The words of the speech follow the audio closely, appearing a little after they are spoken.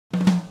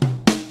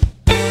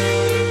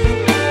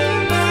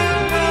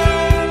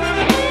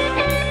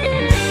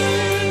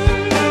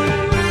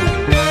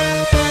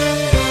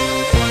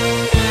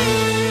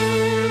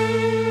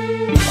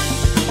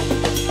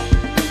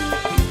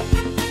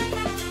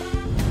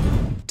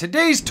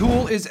Today's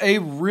tool is a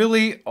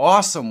really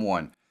awesome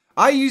one.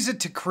 I use it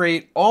to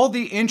create all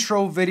the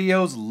intro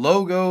videos,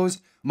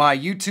 logos, my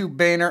YouTube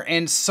banner,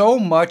 and so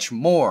much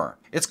more.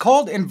 It's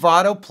called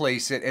Envato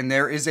Placeit, and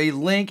there is a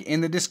link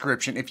in the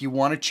description if you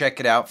want to check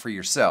it out for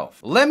yourself.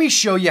 Let me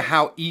show you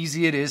how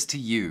easy it is to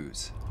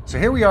use. So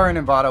here we are in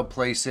Envato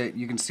Placeit.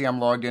 You can see I'm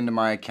logged into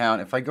my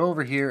account. If I go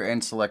over here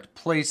and select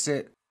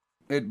Placeit,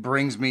 it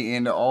brings me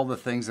into all the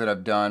things that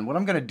I've done. What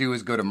I'm going to do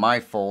is go to my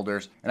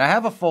folders, and I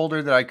have a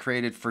folder that I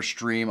created for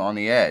Stream on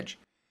the Edge.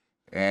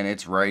 And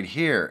it's right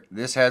here.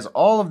 This has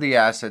all of the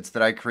assets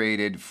that I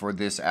created for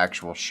this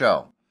actual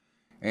show.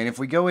 And if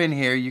we go in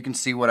here, you can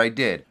see what I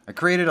did. I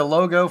created a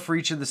logo for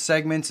each of the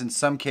segments, in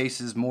some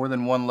cases more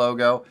than one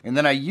logo, and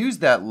then I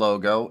used that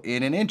logo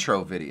in an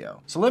intro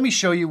video. So let me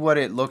show you what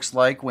it looks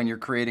like when you're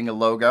creating a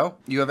logo.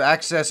 You have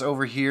access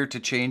over here to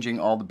changing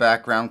all the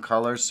background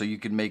colors, so you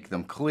can make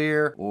them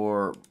clear,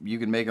 or you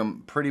can make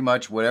them pretty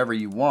much whatever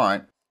you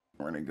want.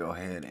 We're gonna go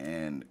ahead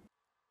and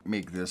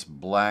make this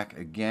black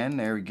again.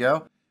 There we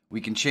go.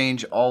 We can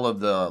change all of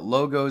the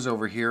logos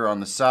over here on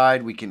the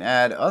side. We can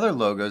add other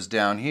logos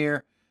down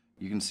here.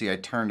 You can see I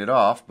turned it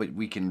off, but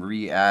we can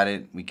re-add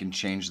it. We can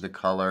change the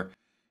color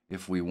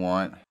if we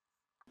want.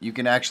 You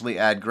can actually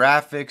add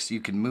graphics.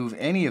 You can move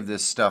any of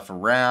this stuff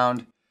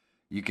around.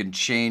 You can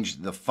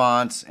change the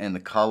fonts and the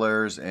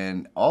colors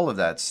and all of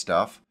that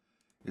stuff.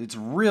 It's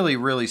really,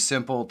 really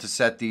simple to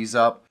set these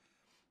up.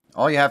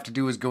 All you have to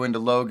do is go into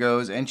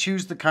logos and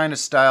choose the kind of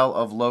style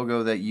of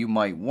logo that you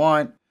might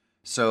want.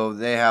 So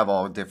they have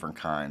all different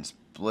kinds.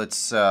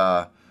 Let's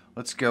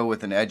go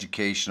with an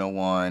educational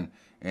one.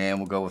 And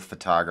we'll go with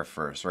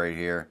photographers right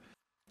here.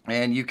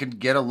 And you can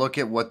get a look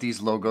at what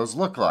these logos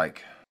look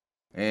like.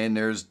 And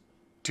there's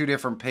two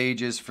different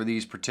pages for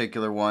these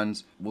particular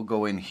ones. We'll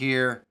go in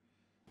here.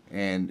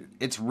 And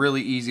it's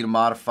really easy to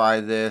modify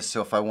this.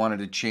 So if I wanted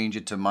to change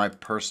it to my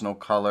personal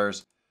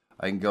colors,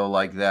 I can go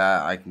like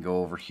that. I can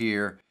go over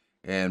here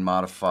and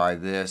modify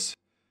this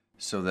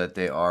so that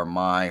they are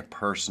my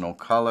personal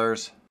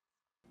colors.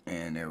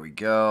 And there we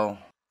go.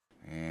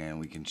 And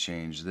we can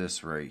change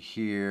this right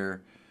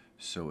here.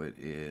 So it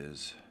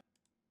is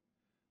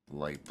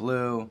light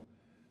blue,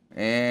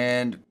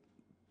 and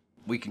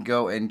we can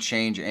go and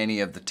change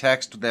any of the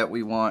text that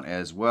we want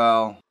as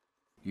well.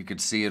 You can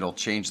see it'll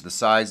change the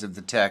size of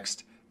the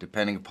text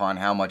depending upon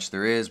how much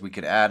there is. We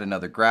could add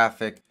another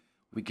graphic.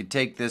 We could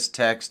take this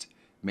text,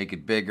 make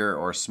it bigger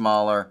or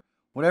smaller,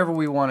 whatever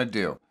we want to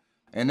do.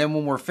 And then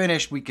when we're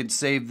finished, we could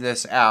save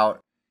this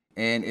out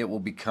and it will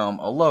become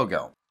a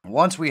logo.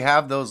 Once we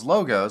have those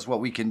logos, what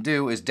we can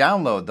do is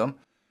download them.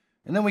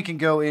 And then we can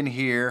go in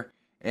here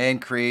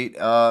and create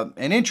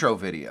an intro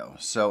video.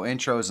 So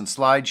intros and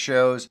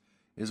slideshows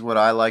is what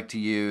I like to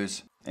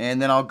use.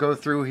 And then I'll go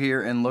through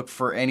here and look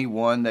for any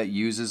one that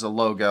uses a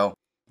logo.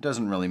 It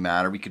doesn't really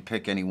matter. We could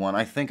pick any one.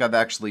 I think I've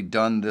actually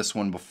done this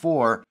one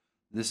before.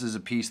 This is a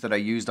piece that I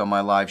used on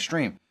my live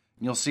stream.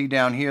 And you'll see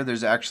down here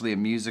there's actually a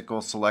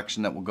musical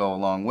selection that will go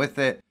along with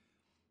it.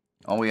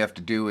 All we have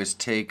to do is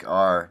take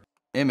our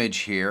image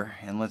here,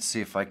 and let's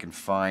see if I can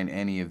find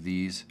any of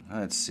these.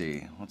 Let's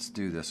see, let's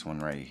do this one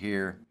right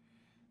here,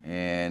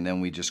 and then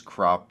we just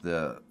crop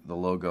the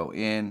logo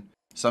in.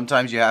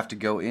 Sometimes you have to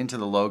go into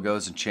the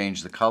logos and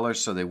change the colors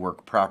so they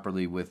work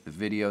properly with the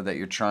video that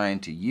you're trying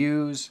to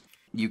use.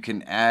 You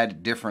can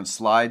add different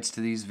slides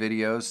to these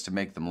videos to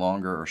make them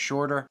longer or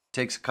shorter. It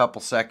takes a couple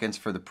seconds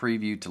for the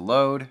preview to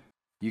load.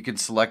 You can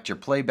select your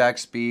playback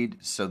speed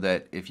so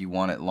that if you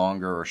want it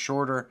longer or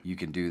shorter, you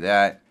can do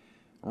that.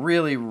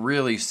 Really,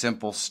 really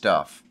simple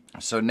stuff.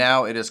 So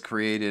now it has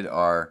created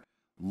our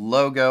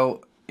logo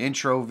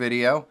intro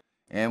video,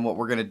 and what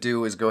we're going to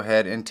do is go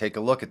ahead and take a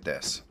look at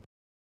this.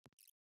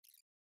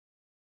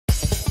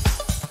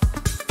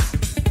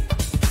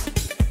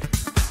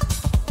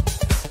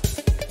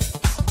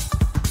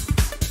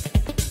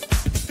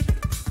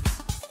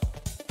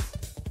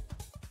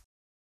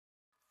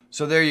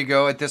 So there you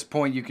go. At this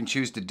point you can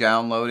choose to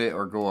download it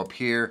or go up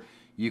here.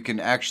 You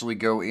can actually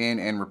go in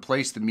and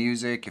replace the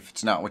music if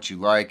it's not what you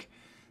like.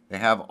 They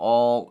have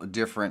all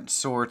different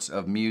sorts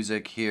of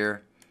music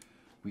here.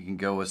 We can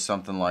go with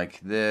something like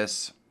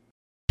this.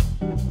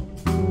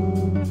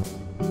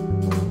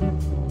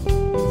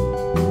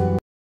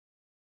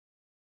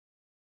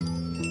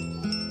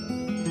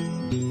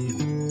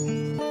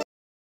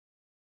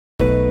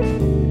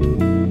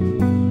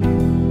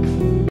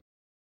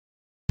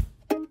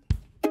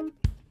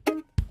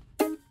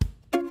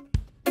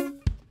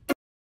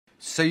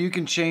 So you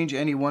can change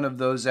any one of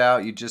those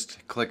out. You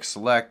just click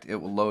select, it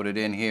will load it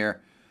in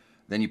here.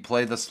 Then you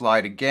play the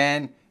slide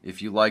again.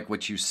 If you like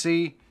what you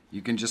see,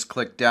 you can just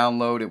click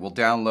download, it will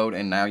download,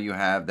 and now you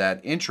have that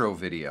intro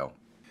video.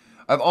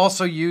 I've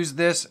also used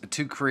this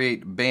to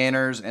create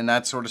banners and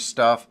that sort of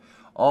stuff.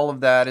 All of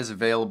that is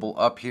available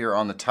up here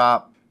on the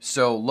top.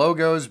 So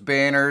logos,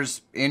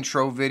 banners,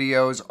 intro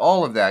videos,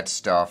 all of that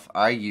stuff,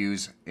 I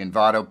use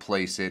Envato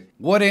Placeit.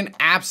 What an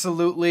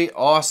absolutely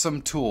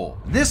awesome tool.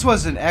 This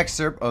was an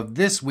excerpt of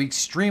this week's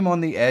Stream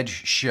on the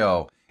Edge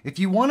show. If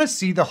you want to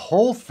see the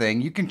whole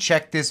thing, you can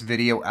check this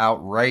video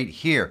out right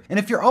here. And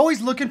if you're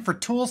always looking for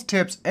tools,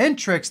 tips, and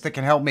tricks that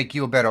can help make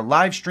you a better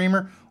live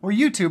streamer or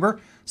YouTuber,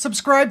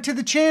 subscribe to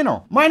the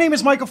channel. My name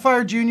is Michael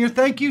Feyrer Jr.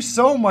 Thank you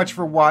so much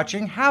for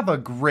watching. Have a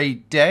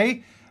great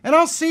day, and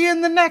I'll see you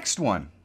in the next one.